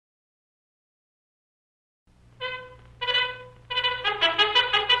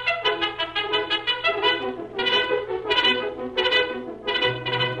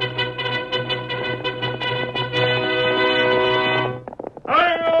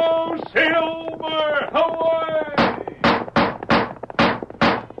Silver! Away!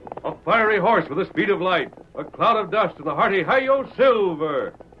 A fiery horse with the speed of light, a cloud of dust, and a hearty Hi-Yo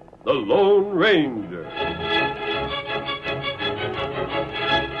Silver, the Lone Ranger.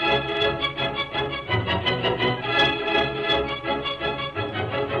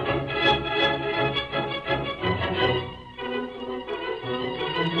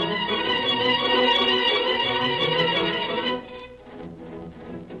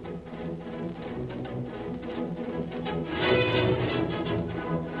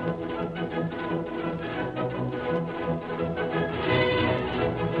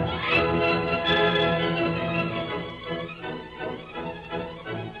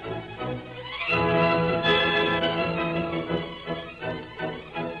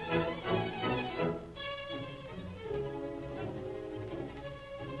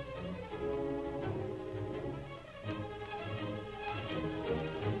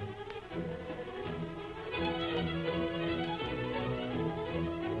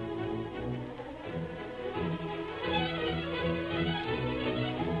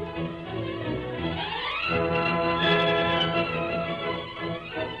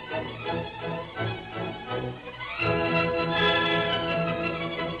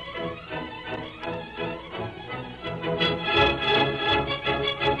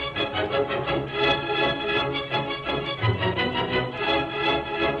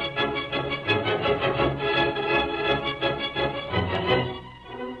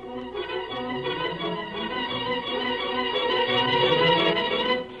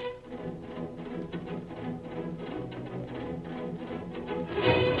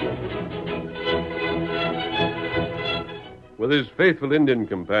 With his faithful Indian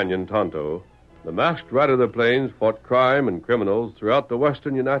companion, Tonto, the masked rider of the plains fought crime and criminals throughout the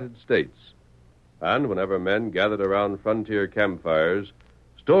western United States. And whenever men gathered around frontier campfires,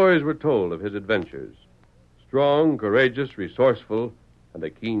 stories were told of his adventures. Strong, courageous, resourceful, and a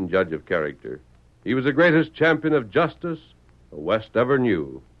keen judge of character, he was the greatest champion of justice the West ever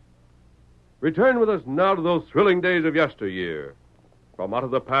knew. Return with us now to those thrilling days of yesteryear. From out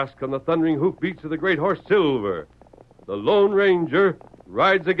of the past come the thundering hoofbeats of the great horse Silver. The Lone Ranger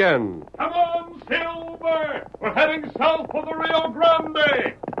rides again. Come on, Silver! We're heading south for the Rio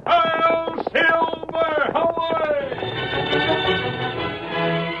Grande! Hi-Yo Silver! Away!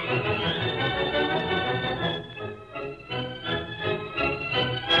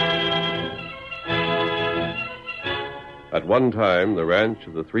 At one time, the ranch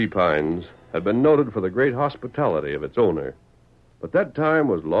of the Three Pines had been noted for the great hospitality of its owner. But that time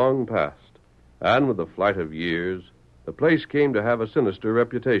was long past, and with the flight of years, the place came to have a sinister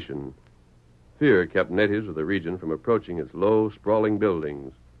reputation. Fear kept natives of the region from approaching its low, sprawling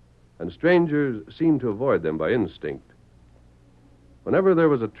buildings, and strangers seemed to avoid them by instinct. Whenever there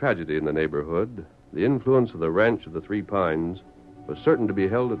was a tragedy in the neighborhood, the influence of the ranch of the Three Pines was certain to be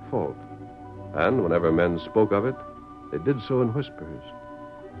held at fault. And whenever men spoke of it, they did so in whispers.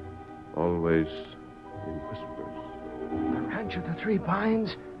 Always in whispers. The ranch of the Three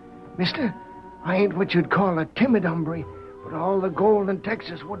Pines? Mister, I ain't what you'd call a timid hombre, but all the gold in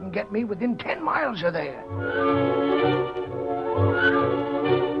Texas wouldn't get me within 10 miles of there.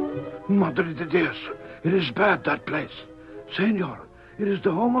 Madre de Dios, it is bad, that place. Senor, it is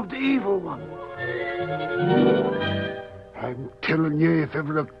the home of the evil one. I'm telling you, if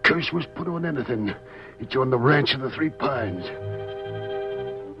ever a curse was put on anything, it's on the ranch of the Three Pines.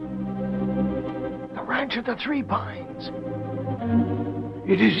 The ranch of the Three Pines?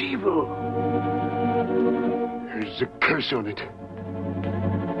 It is evil. There's a curse on it.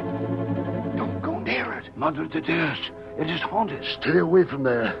 Don't go near it. Madre de Dios, it is haunted. Stay away from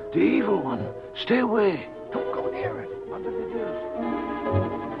there. The evil one. Stay away. Don't go near it. Madre de Dios.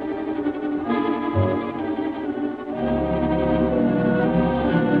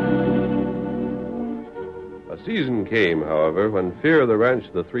 A season came, however, when fear of the ranch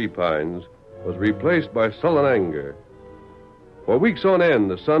of the Three Pines was replaced by sullen anger. For weeks on end,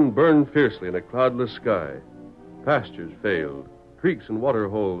 the sun burned fiercely in a cloudless sky. Pastures failed, creeks and water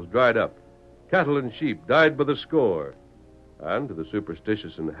holes dried up, cattle and sheep died by the score. And to the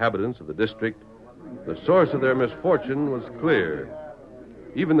superstitious inhabitants of the district, the source of their misfortune was clear.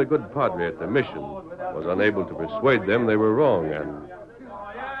 Even the good padre at the mission was unable to persuade them they were wrong, and...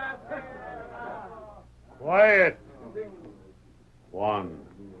 Quiet! Juan,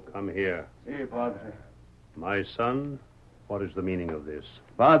 come here. Si, Padre. My son, what is the meaning of this?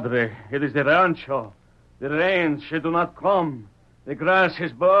 Padre, it is the rancho. The rains, she do not come. The grass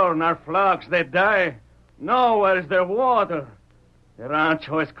is born, our flocks, they die. Nowhere is there water. The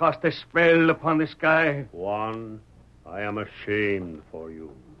rancho has cast a spell upon the sky. Juan, I am ashamed for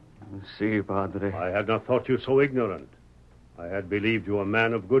you. See, Padre. I had not thought you so ignorant. I had believed you a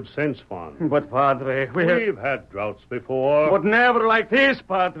man of good sense, Juan. But, Padre, We've had droughts before. But never like this,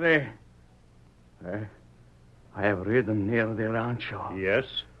 Padre. I have ridden near the rancho. Yes?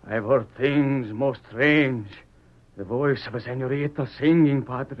 I have heard things most strange. The voice of a senorita singing,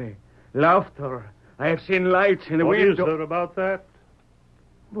 Padre. Laughter. I have seen lights in the What window. is there about that?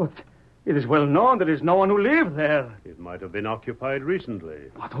 But it is well known there is no one who lives there. It might have been occupied recently.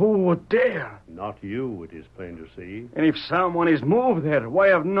 But who would dare? Not you, it is plain to see. And if someone is moved there, why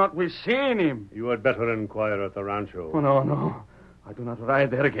have not we seen him? You had better inquire at the rancho. Oh, no. I do not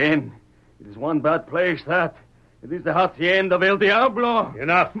ride there again. It is one bad place, that. It is the hacienda of El Diablo.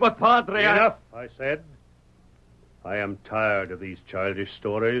 Enough. But, Padre, Enough, I said. I am tired of these childish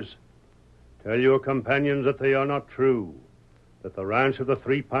stories. Tell your companions that they are not true, that the ranch of the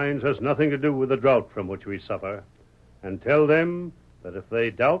Three Pines has nothing to do with the drought from which we suffer, and tell them that if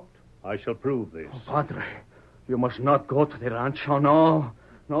they doubt, I shall prove this. Oh, Padre, you must not go to the rancho, no.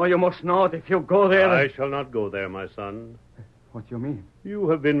 No, you must not. If you go there... I shall not go there, my son. What do you mean? You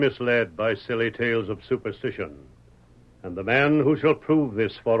have been misled by silly tales of superstition, and the man who shall prove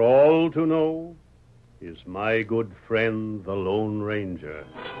this for all to know is my good friend, the Lone Ranger.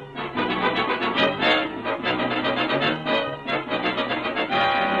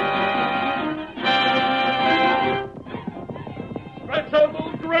 Stretch out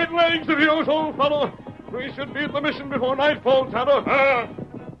those great legs of yours, old fellow. We should be at the mission before nightfall, Tonto.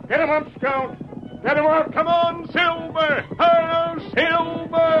 Get him up, Scout. Get him up. Come on, Silver. Oh,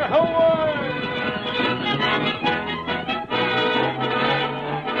 Silver.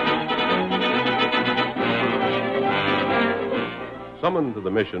 Summoned to the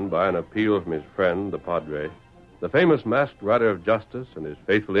mission by an appeal from his friend, the Padre, the famous masked rider of justice and his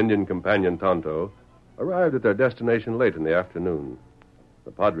faithful Indian companion, Tonto, arrived at their destination late in the afternoon.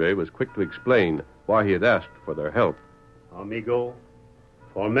 The Padre was quick to explain why he had asked for their help. Amigo,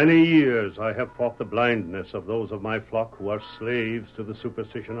 for many years I have fought the blindness of those of my flock who are slaves to the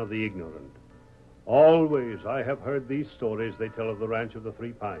superstition of the ignorant. Always I have heard these stories they tell of the ranch of the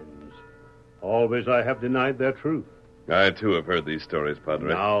Three Pines. Always I have denied their truth. I, too, have heard these stories, Padre.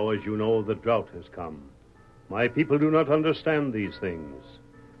 Now, as you know, the drought has come. My people do not understand these things.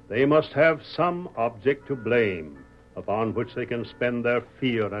 They must have some object to blame upon which they can spend their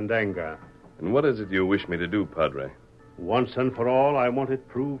fear and anger. And what is it you wish me to do, Padre? Once and for all, I want it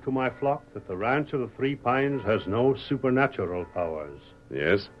proved to my flock that the ranch of the Three Pines has no supernatural powers.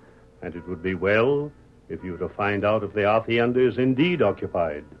 Yes? And it would be well if you were to find out if the hacienda is indeed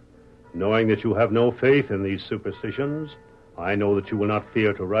occupied. Knowing that you have no faith in these superstitions, I know that you will not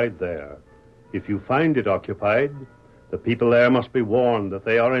fear to ride there. If you find it occupied, the people there must be warned that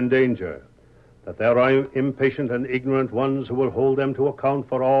they are in danger, that there are impatient and ignorant ones who will hold them to account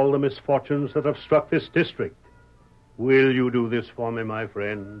for all the misfortunes that have struck this district. Will you do this for me, my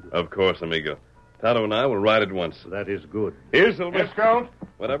friend? Of course, amigo. Tonto and I will ride at once. That is good. Here, Silver. Yes, Scout.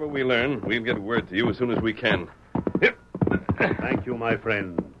 Whatever we learn, we'll get word to you as soon as we can. Thank you, my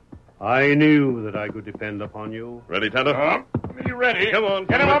friend. I knew that I could depend upon you. Ready, Tonto? Be ready. Come on.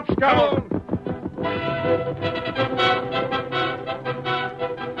 Get him up, Scout.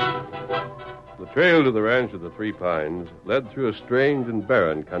 The trail to the ranch of the Three Pines led through a strange and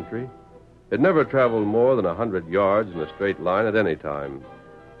barren country. It never traveled more than 100 yards in a straight line at any time.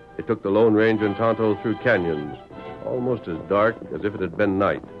 It took the Lone Ranger and Tonto through canyons, almost as dark as if it had been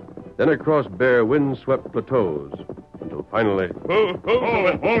night, then across bare, wind-swept plateaus, until finally...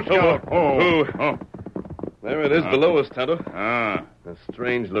 There it is below us, Tonto. A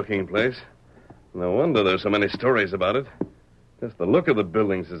strange-looking place. No wonder there's so many stories about it. Just the look of the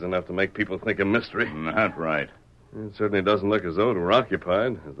buildings is enough to make people think a mystery. That's right. It certainly doesn't look as though it were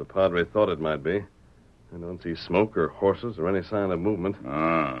occupied, as the Padre thought it might be. I don't see smoke or horses or any sign of movement.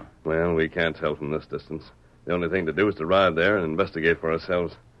 Well, we can't tell from this distance. The only thing to do is to ride there and investigate for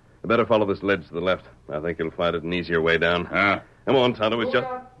ourselves. We better follow this ledge to the left. I think you'll find it an easier way down. Come on, Tonto. It's just...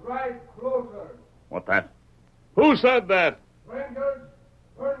 Right closer. What that? Who said that? Rangers,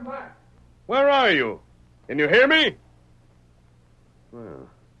 turn back. Where are you? Can you hear me? Well,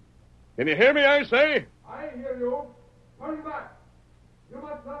 can you hear me, I say? I hear you. Turn back. You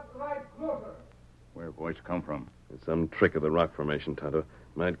must not ride closer. Where voice come from? It's some trick of the rock formation, Tonto.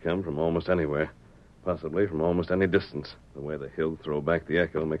 Might come from almost anywhere. Possibly from almost any distance. The way the hills throw back the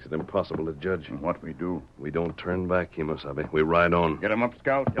echo makes it impossible to judge. And what we do? We don't turn back, Kimosabe. We ride on. Get him up,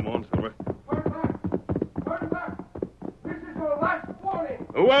 Scout. Come on, Silver. Turn back. Turn back. This is your last warning.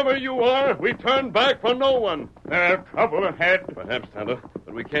 Whoever you are, we turn back for no one. There's trouble ahead. Perhaps, Tonto,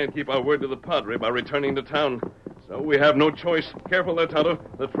 but we can't keep our word to the Padre by returning to town. So we have no choice. Careful there, Tonto.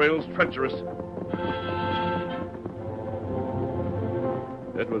 The trail's treacherous.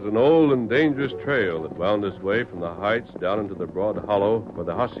 It was an old and dangerous trail that wound its way from the heights down into the broad hollow where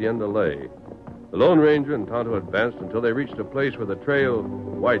the hacienda lay. The Lone Ranger and Tonto advanced until they reached a place where the trail,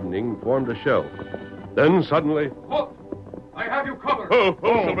 widening, formed a shelf. Then suddenly... Halt! I have you covered.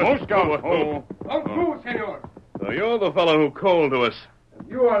 Scout. Don't move, senor. So you're the fellow who called to us. And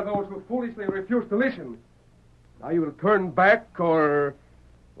you are those who foolishly refused to listen. Now you will turn back, or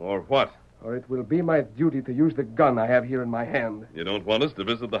what? Or it will be my duty to use the gun I have here in my hand. You don't want us to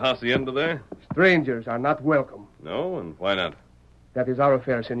visit the hacienda there? Strangers are not welcome. No, and why not? That is our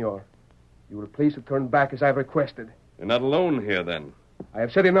affair, senor. You will please to turn back as I've requested. You're not alone here, then. I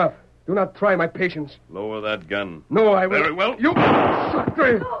have said enough. Do not try my patience. Lower that gun. No, I will. Very well. You...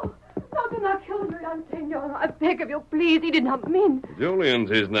 Sacre! No, do not kill Julian, senor. I beg of you, please. He did not mean...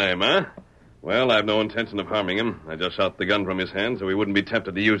 Julian's his name, huh? Well, I've no intention of harming him. I just shot the gun from his hand so he wouldn't be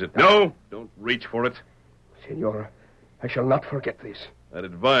tempted to use it. No, don't reach for it. Senor, I shall not forget this. I'd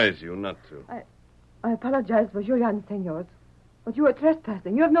advise you not to. I apologize for Julian, senor. But you are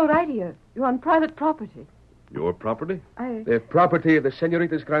trespassing. You have no right here. You're on private property. Your property? The property of the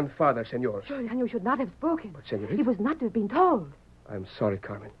senorita's grandfather, senor. Julian, you should not have spoken. But, senorita? He was not to have been told. I'm sorry,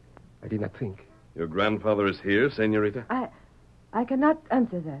 Carmen. I did not think. Your grandfather is here, senorita? I cannot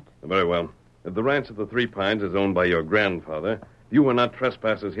answer that. Very well. If the ranch of the Three Pines is owned by your grandfather, you are not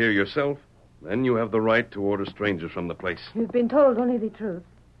trespassers here yourself, then you have the right to order strangers from the place. You've been told only the truth.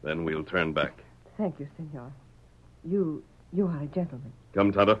 Then we'll turn back. Thank you, senor. You are a gentleman.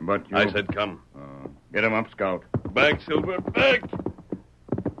 Come, Tonto. But you... I said come. Get him up, Scout. Back, Silver, back!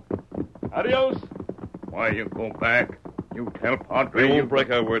 Adios! Why you go back? You tell Padre... We won't you... break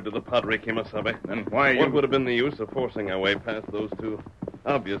our word to the Padre, Kimasabe. Then why What would have been the use of forcing our way past those two?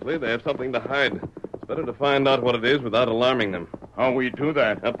 Obviously, they have something to hide. It's better to find out what it is without alarming them. How we do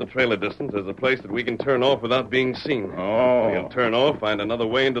that? Up the trail a distance, there's a place that we can turn off without being seen. Oh. We'll turn off, find another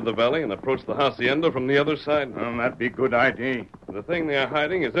way into the valley, and approach the hacienda from the other side. Well, that'd be good idea. The thing they are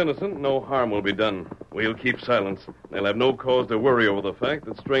hiding is innocent. No harm will be done. We'll keep silence. They'll have no cause to worry over the fact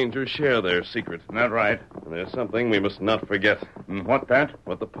that strangers share their secret. That right. And there's something we must not forget. And what that?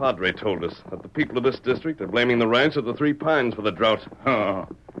 What the Padre told us, that the people of this district are blaming the ranch of the Three Pines for the drought. Oh,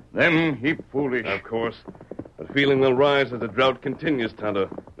 them heap foolish. Of course. But feeling will rise as the drought continues, Tonto.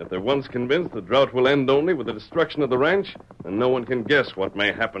 If they're once convinced the drought will end only with the destruction of the ranch, then no one can guess what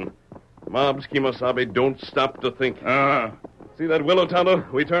may happen. Mobs, Kimasabe, don't stop to think. See that willow, Tonto?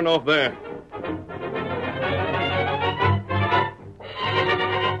 We turn off there.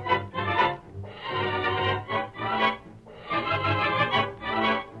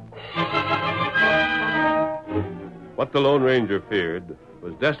 What the Lone Ranger feared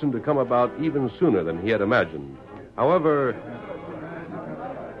was destined to come about even sooner than he had imagined. However,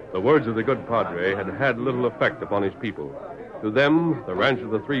 the words of the good Padre had had little effect upon his people. To them, the ranch of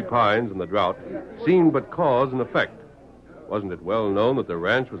the Three Pines and the drought seemed but cause and effect. Wasn't it well known that the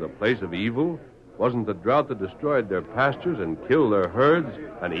ranch was a place of evil? Wasn't the drought that destroyed their pastures and killed their herds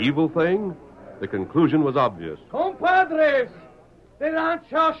an evil thing? The conclusion was obvious. Compadres, the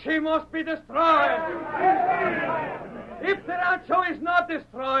rancho, she must be destroyed. If the rancho is not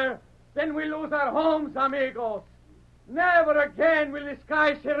destroyed, then we lose our homes, amigos. Never again will the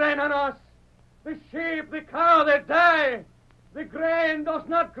sky rain on us. The sheep, the cow, they die. The grain does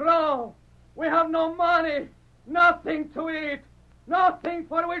not grow. We have no money, nothing to eat, nothing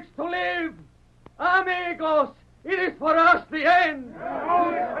for which to live. Amigos, it is for us the end.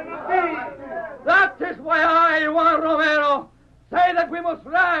 That is why I, Juan Romero, say that we must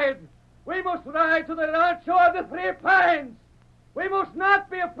ride. We must ride to the rancho of the Three Pines. We must not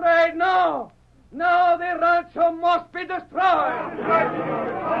be afraid, no. No, the rancho must be destroyed.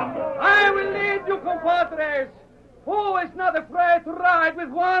 I will lead you, compadres. Who is not afraid to ride with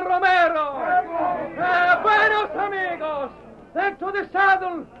Juan Romero? Buenos amigos. Then to the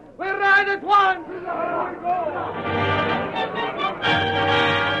saddle. We ride at once.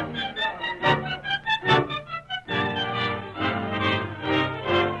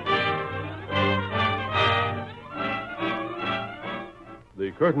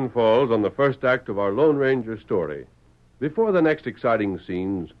 The curtain falls on the first act of our Lone Ranger story. Before the next exciting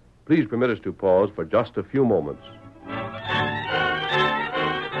scenes, please permit us to pause for just a few moments.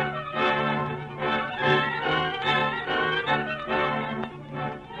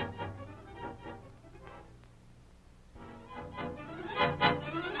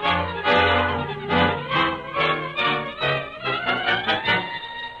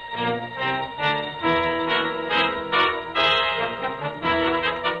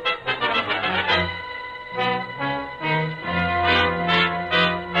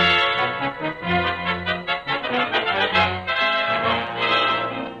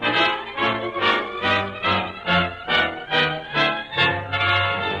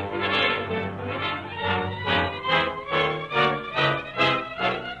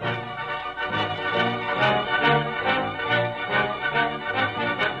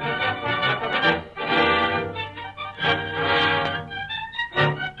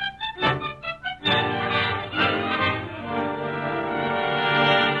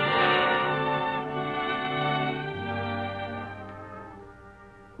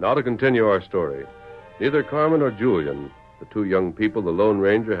 Now to continue our story. Neither Carmen or Julian, the two young people the Lone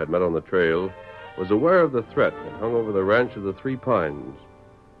Ranger had met on the trail, was aware of the threat that hung over the ranch of the Three Pines.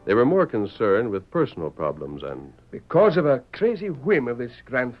 They were more concerned with personal problems and... Because of a crazy whim of this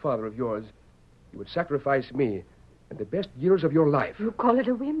grandfather of yours, you would sacrifice me and the best years of your life. You call it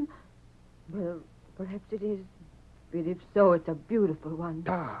a whim? Well, perhaps it is. But if so, it's a beautiful one.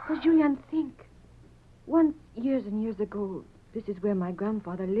 But Julian, think. Once, years and years ago, this is where my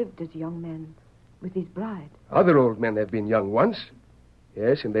grandfather lived as a young man with his bride. Other old men have been young once.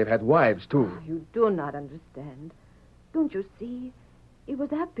 Yes, and they've had wives, too. Oh, you do not understand. Don't you see? It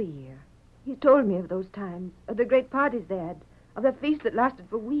was happy here. He told me of those times, of the great parties they had, of the feasts that lasted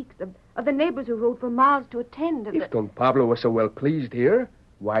for weeks, of the neighbors who rode for miles to attend. If Don Pablo was so well pleased here,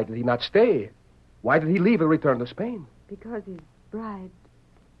 why did he not stay? Why did he leave and return to Spain? Because his bride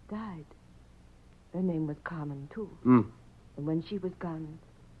died. Her name was Carmen, too. Mm. And when she was gone,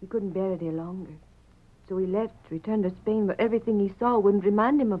 he couldn't bear it any longer. So he left, returned to Spain, where everything he saw wouldn't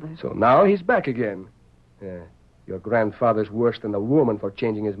remind him of her. So now he's back again. Your grandfather's worse than a woman for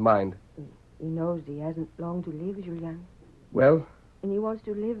changing his mind. He knows he hasn't long to live, Julian. Well? And he wants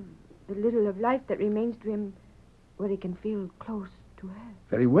to live the little of life that remains to him where he can feel close to her.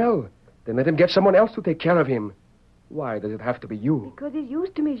 Very well. Then let him get someone else to take care of him. Why does it have to be you? Because he's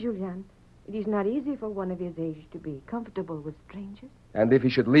used to me, Julian. It is not easy for one of his age to be comfortable with strangers. And if he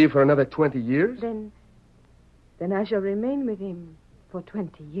should leave for another 20 years? Then I shall remain with him for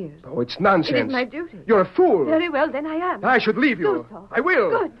 20 years. Oh, it's nonsense. It is my duty. You're a fool. Very well, then I am. I should leave you. Do so. I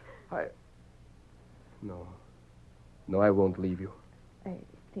will. Good. No, I won't leave you. I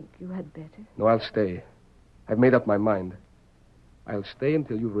think you had better. No, I'll stay. I've made up my mind. I'll stay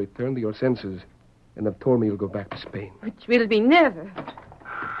until you've returned to your senses and have told me you'll go back to Spain. Which will be never.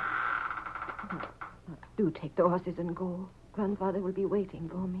 Do take the horses and go. Grandfather will be waiting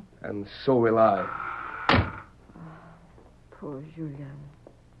for me. And so will I. Poor Julian.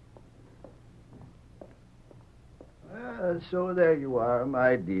 So there you are,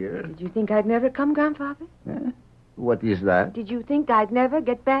 my dear. Did you think I'd never come, Grandfather? What is that? Did you think I'd never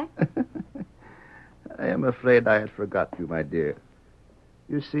get back? I am afraid I had forgot you, my dear.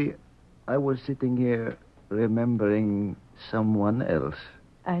 You see, I was sitting here remembering someone else.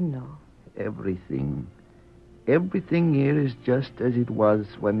 I know. Everything. Everything here is just as it was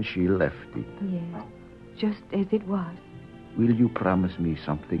when she left it. Yes, just as it was. Will you promise me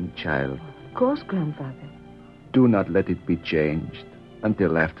something, child? Of course, Grandfather. Do not let it be changed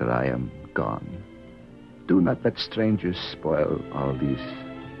until after I am gone. Do not let strangers spoil all this.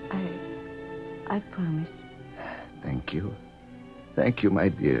 I promise. Thank you. Thank you, my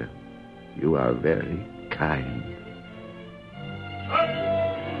dear. You are very kind.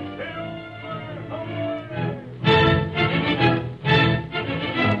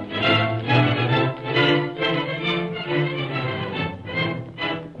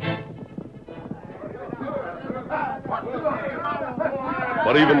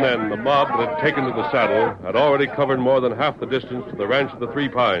 But even then, the mob that had taken to the saddle had already covered more than half the distance to the ranch of the Three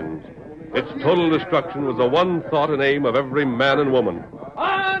Pines. Its total destruction was the one thought and aim of every man and woman.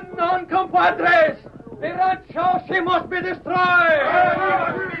 On, compadres! The rancho, she must be destroyed!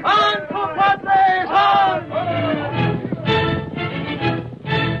 On, compadres! On!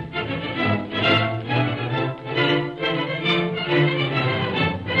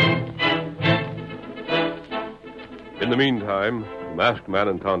 In the meantime, the masked man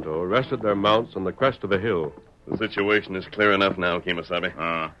and Tonto rested their mounts on the crest of a hill. The situation is clear enough now,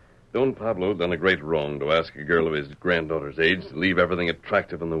 Kemosabe. Don Pablo done a great wrong to ask a girl of his granddaughter's age to leave everything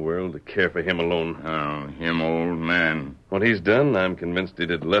attractive in the world to care for him alone. Oh, him old man. What he's done, I'm convinced he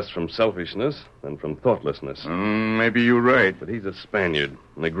did less from selfishness than from thoughtlessness. Maybe you're right. But he's a Spaniard,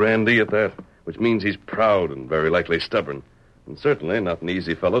 and a grandee at that, which means he's proud and very likely stubborn. And certainly not an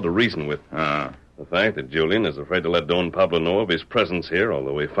easy fellow to reason with. The fact that Julian is afraid to let Don Pablo know of his presence here,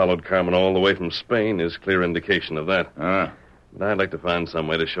 although he followed Carmen all the way from Spain, is clear indication of that. But I'd like to find some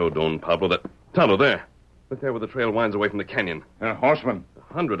way to show Don Pablo that... Tonto, there. Look there where the trail winds away from the canyon. Horsemen.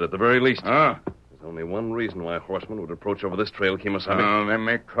 100 at the very least. There's only one reason why horsemen would approach over this trail, Kemosabe. They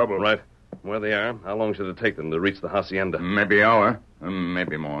make trouble. Right. Where they are, how long should it take them to reach the hacienda? Maybe an hour.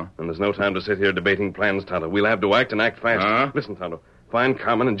 Maybe more. And there's no time to sit here debating plans, Tonto. We'll have to act and act fast. Listen, Tonto. Find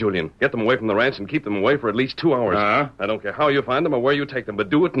Carmen and Julian. Get them away from the ranch and keep them away for at least 2 hours. I don't care how you find them or where you take them, but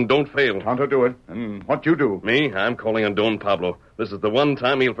do it and don't fail. Tonto, do it. And what you do? Me? I'm calling on Don Pablo. This is the one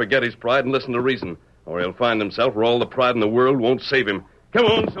time he'll forget his pride and listen to reason. Or he'll find himself where all the pride in the world won't save him. Come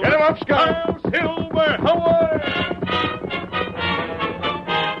on, Silver. Get him up, Scout. Silver, away!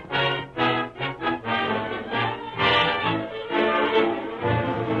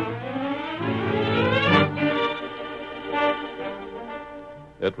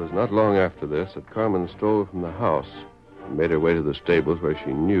 It was not long after this that Carmen stole from the house and made her way to the stables where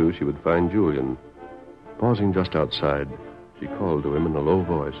she knew she would find Julian. Pausing just outside, she called to him in a low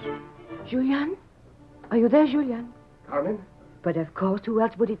voice. Julian? Are you there, Julian? Carmen? But of course, who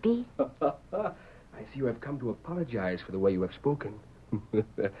else would it be? I see you have come to apologize for the way you have spoken. It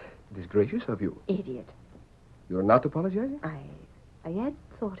is gracious of you. Idiot. You're not apologizing? I had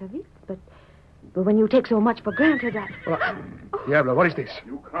thought of it, but when you take so much for granted, Diablo, what is this?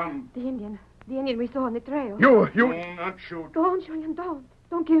 You come. The Indian we saw on the trail. You... Do not shoot. Don't, Julian, don't.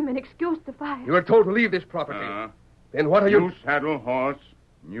 Don't give him an excuse to fire. You were told to leave this property. Then what are you... You saddle horse.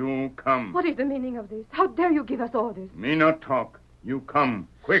 You come. What is the meaning of this? How dare you give us orders? Me not talk. You come.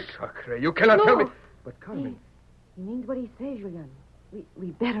 Quick. Sacre, you cannot tell me... But Carmen... He means what he says, Julian.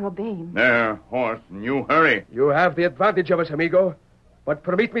 We better obey him. There, horse. You hurry. You have the advantage of us, amigo. But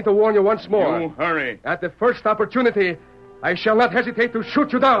permit me to warn you once more. You hurry. At the first opportunity, I shall not hesitate to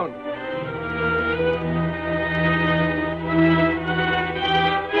shoot you down.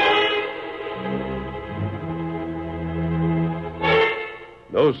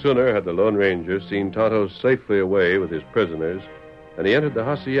 No sooner had the Lone Ranger seen Tonto safely away with his prisoners than he entered the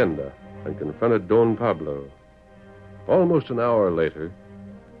hacienda and confronted Don Pablo. Almost an hour later...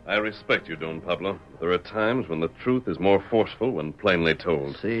 I respect you, Don Pablo. There are times when the truth is more forceful when plainly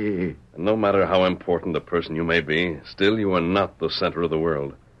told. See. And no matter how important a person you may be, still you are not the center of the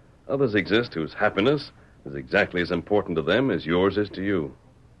world. Others exist whose happiness is exactly as important to them as yours is to you.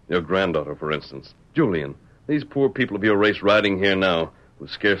 Your granddaughter, for instance. Julian. These poor people of your race riding here now who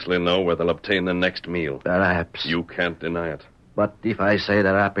scarcely know where they'll obtain their next meal. Perhaps. You can't deny it. But if I say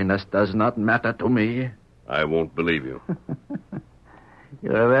their happiness does not matter to me... I won't believe you.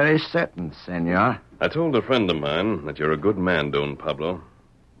 You're very certain, senor. I told a friend of mine that you're a good man, Don Pablo.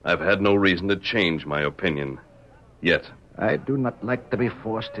 I've had no reason to change my opinion. Yet. I do not like to be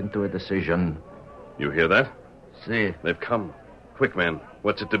forced into a decision. You hear that? See. They've come. Quick, man.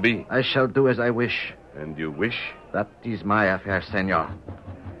 What's it to be? I shall do as I wish. And you wish? That is my affair, senor.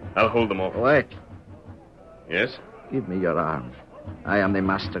 I'll hold them off. Wait. Yes? Give me your arm. I am the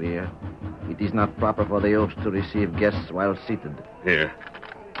master here. It is not proper for the host to receive guests while seated. Here.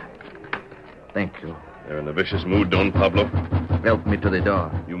 Thank you. They're in a vicious mood, Don Pablo. Help me to the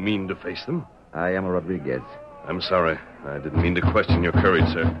door. You mean to face them? I am Rodriguez. I'm sorry. I didn't mean to question your courage,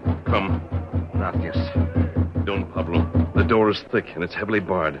 sir. Come. Gracias. Don Pablo, the door is thick and it's heavily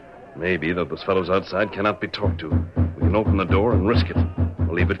barred. Maybe that those fellows outside cannot be talked to. We can open the door and risk it.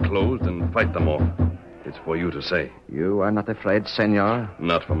 We'll leave it closed and fight them off. It's for you to say. You are not afraid, senor?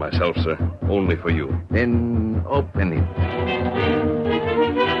 Not for myself, sir. Only for you. Then open it.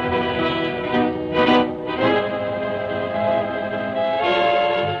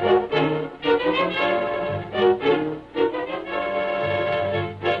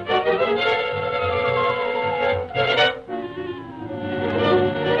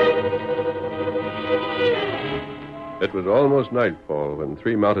 It was almost nightfall when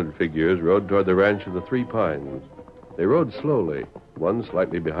three mounted figures rode toward the ranch of the Three Pines. They rode slowly, one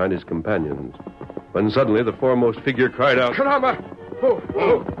slightly behind his companions, when suddenly the foremost figure cried out, Caramba! Oh.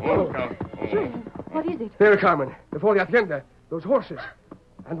 What is it? There, Carmen, before the hacienda, those horses.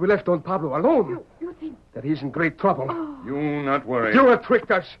 And we left Don Pablo alone. You think... That he's in great trouble. Oh. You not worry. You have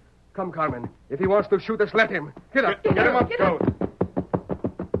tricked us. Come, Carmen. If he wants to shoot us, let him. Get up. Get him up, Scout.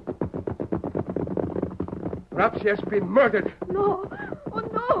 Perhaps he has been murdered. No. Oh,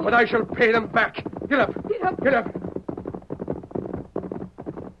 no. But I shall pay them back. Get up. Get up. Get up.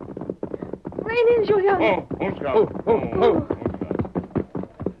 Rein in, Julian. Oh, Scout.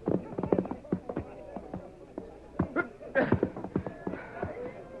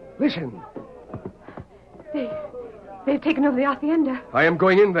 Listen. They've taken over the hacienda. I am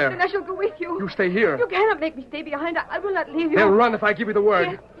going in there. Then I shall go with you. You stay here. You cannot make me stay behind. I will not leave you. They'll run if I give you the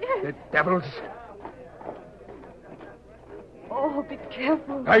word. Yes. The devils. Oh, be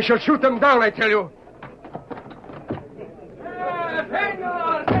careful. I shall shoot them down, I tell you.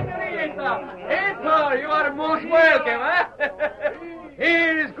 Senor, senorita. Enter. You are most welcome, eh?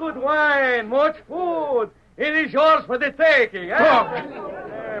 Here is good wine, much food. It is yours for the taking, eh?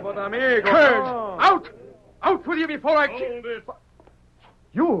 Talk. But amigo. Curse. Out! Out with you before I... Hold it.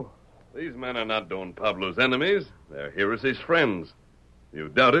 You? These men are not Don Pablo's enemies. They're here as his friends. You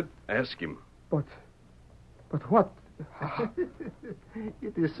doubt it? Ask him. But what?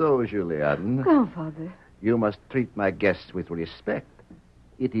 It is so, Julian. Grandfather. You must treat my guests with respect.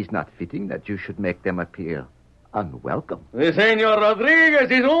 It is not fitting that you should make them appear unwelcome. The Senor Rodriguez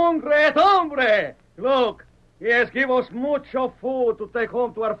is un great hombre. Look, he has given us much of food to take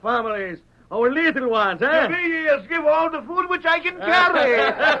home to our families. Our little ones, eh? Yes, give all the food which I can carry.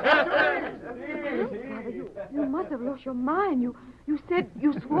 Grandfather, you must have lost your mind. You said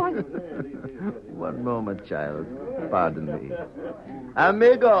you swore. One moment, child. Pardon me.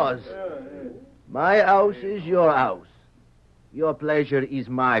 Amigos, my house is your house. Your pleasure is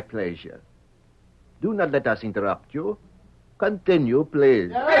my pleasure. Do not let us interrupt you. Continue,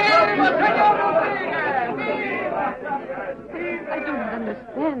 please. I do not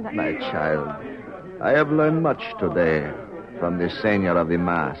understand. My child, I have learned much today from the Seigneur of the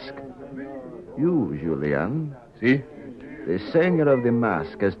Mask. You, Julian. See? The Seigneur of the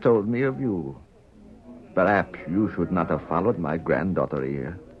Mask has told me of you. Perhaps you should not have followed my granddaughter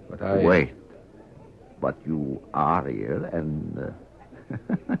here. But I... Wait. But you are here, and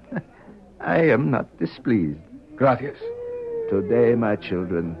I am not displeased. Gracias. Today, my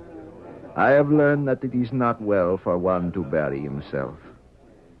children, I have learned that it is not well for one to bury himself.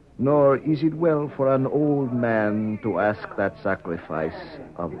 Nor is it well for an old man to ask that sacrifice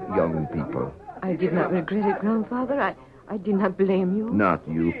of young people. I did not regret it, Grandfather. I did not blame you. Not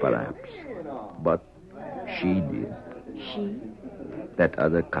you, perhaps. But she did. She? That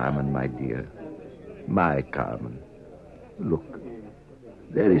other Carmen, my dear. My Carmen. Look.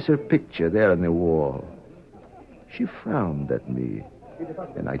 There is her picture there on the wall. She frowned at me,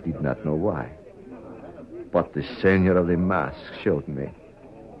 and I did not know why. But the Seigneur of the Mask showed me.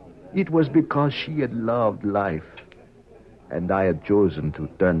 It was because she had loved life, and I had chosen to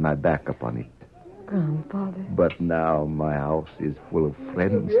turn my back upon it. Grandfather. But now my house is full of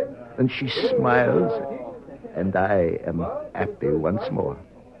friends, and she smiles, and I am happy once more.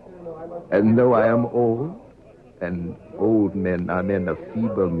 And though I am old, and old men are men of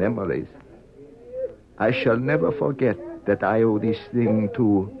feeble memories, I shall never forget that I owe this thing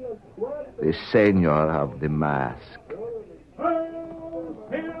to the Seigneur of the Mask.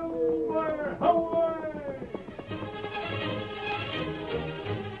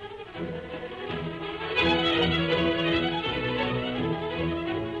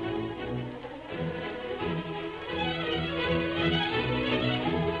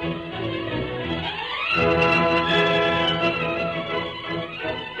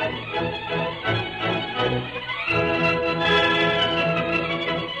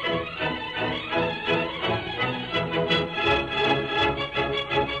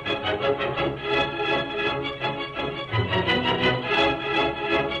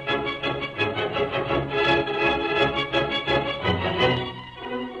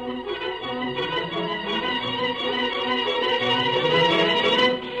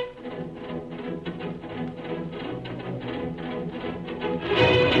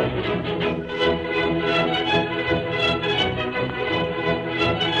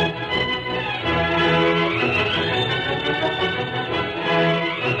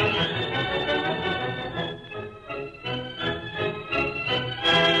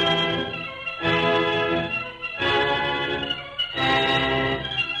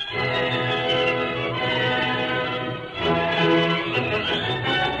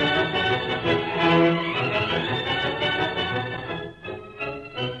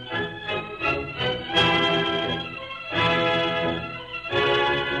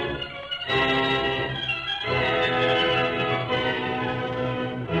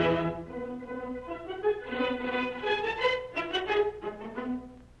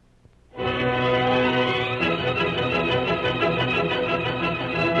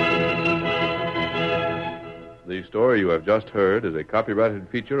 The story you have just heard is a copyrighted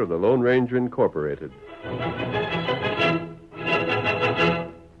feature of the Lone Ranger Incorporated.